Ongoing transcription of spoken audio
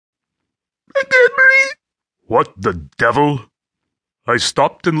Montgomery! What the devil? I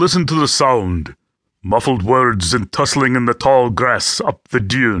stopped and listened to the sound, muffled words and tussling in the tall grass up the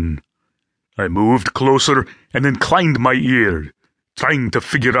dune. I moved closer and inclined my ear, trying to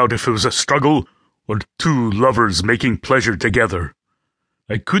figure out if it was a struggle or two lovers making pleasure together.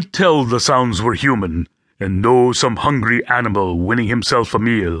 I could tell the sounds were human, and know some hungry animal winning himself a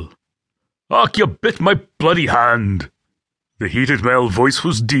meal. "Och, you bit my bloody hand!" The heated male voice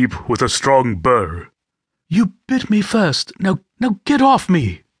was deep with a strong burr. "You bit me first. Now get off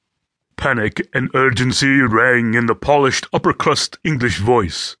me!" Panic and urgency rang in the polished upper-crust English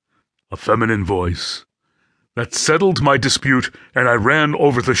voice, a feminine voice. That settled my dispute, and I ran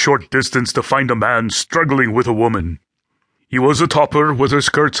over the short distance to find a man struggling with a woman. He was atop her with her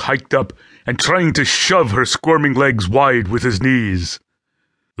skirts hiked up and trying to shove her squirming legs wide with his knees.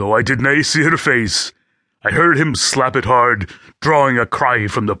 Though I did nae see her face, I heard him slap it hard, drawing a cry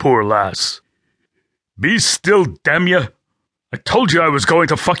from the poor lass. "Be still, damn you! I told you I was going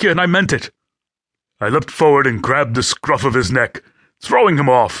to fuck you, and I meant it." I leapt forward and grabbed the scruff of his neck, throwing him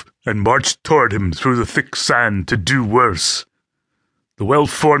off, and marched toward him through the thick sand to do worse. The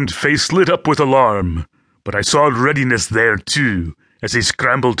well-formed face lit up with alarm, but I saw readiness there, too, as he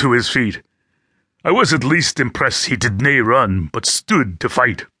scrambled to his feet. I was at least impressed he did nae run, but stood to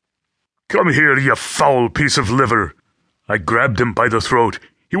fight. "Come here, you foul piece of liver!" I grabbed him by the throat.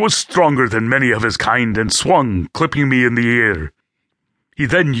 He was stronger than many of his kind and swung, clipping me in the ear. He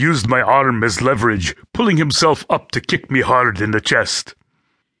then used my arm as leverage, pulling himself up to kick me hard in the chest.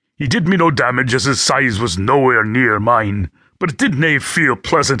 He did me no damage as his size was nowhere near mine, but it did nae feel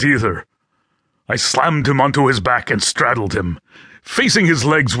pleasant either. I slammed him onto his back and straddled him, facing his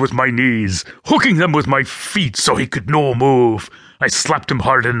legs with my knees, hooking them with my feet so he could no move. I slapped him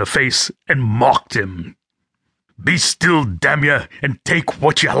hard in the face and mocked him. "Be still, damn you, and take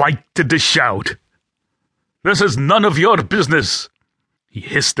what you like to dish out." "This is none of your business." He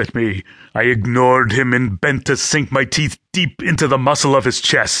hissed at me. I ignored him and bent to sink my teeth deep into the muscle of his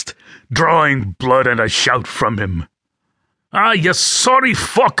chest, drawing blood and a shout from him. "Ah, you sorry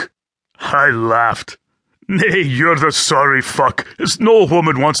fuck!" I laughed. "Nay, you're the sorry fuck, as no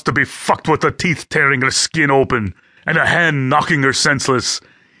woman wants to be fucked with the teeth tearing her skin open, and a hand knocking her senseless.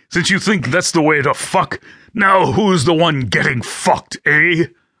 Since you think that's the way to fuck, now who's the one getting fucked, eh?"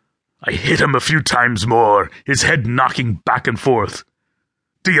 I hit him a few times more, his head knocking back and forth.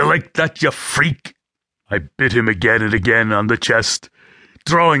 "Do you like that, you freak?" I bit him again and again on the chest,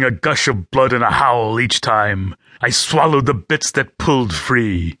 drawing a gush of blood and a howl each time. I swallowed the bits that pulled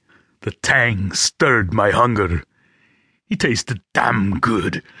free. The tang stirred my hunger. He tasted damn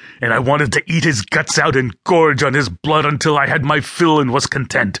good, and I wanted to eat his guts out and gorge on his blood until I had my fill and was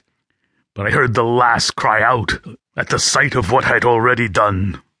content. But I heard the lass cry out at the sight of what I'd already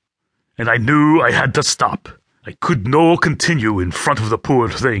done, and I knew I had to stop. I could no continue in front of the poor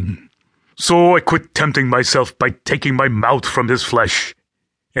thing. So I quit tempting myself by taking my mouth from his flesh,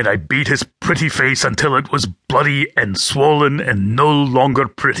 and I beat his pretty face until it was bloody and swollen and no longer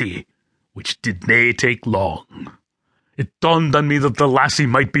pretty, which did nae take long. It dawned on me that the lassie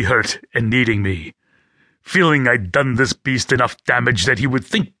might be hurt and needing me. Feeling I'd done this beast enough damage that he would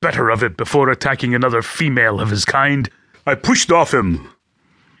think better of it before attacking another female of his kind, I pushed off him.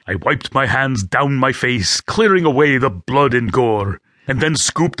 I wiped my hands down my face, clearing away the blood and gore, and then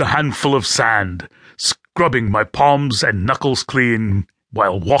scooped a handful of sand, scrubbing my palms and knuckles clean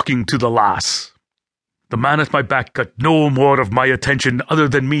while walking to the lass. The man at my back got no more of my attention other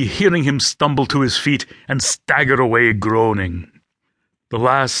than me hearing him stumble to his feet and stagger away groaning. The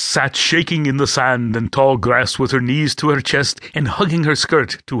lass sat shaking in the sand and tall grass with her knees to her chest and hugging her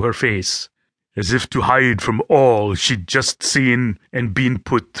skirt to her face, as if to hide from all she'd just seen and been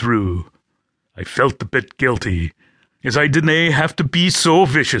put through. I felt a bit guilty, as I didn't have to be so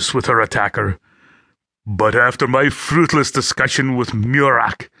vicious with her attacker. But after my fruitless discussion with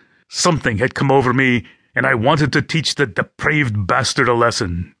Murak, something had come over me, and I wanted to teach the depraved bastard a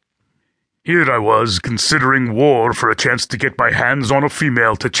lesson. Here I was, considering war for a chance to get my hands on a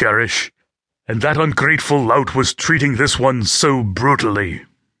female to cherish, and that ungrateful lout was treating this one so brutally.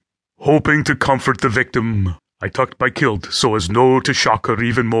 Hoping to comfort the victim, I tucked my kilt so as no to shock her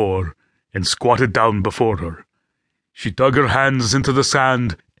even more, and squatted down before her. She dug her hands into the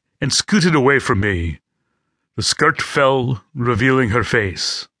sand and scooted away from me. The skirt fell, revealing her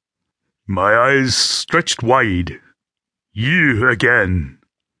face. My eyes stretched wide. "You again."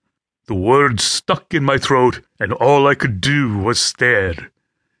 The words stuck in my throat, and all I could do was stare.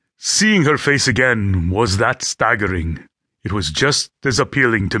 Seeing her face again was that staggering. It was just as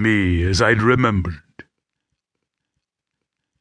appealing to me as I'd remembered.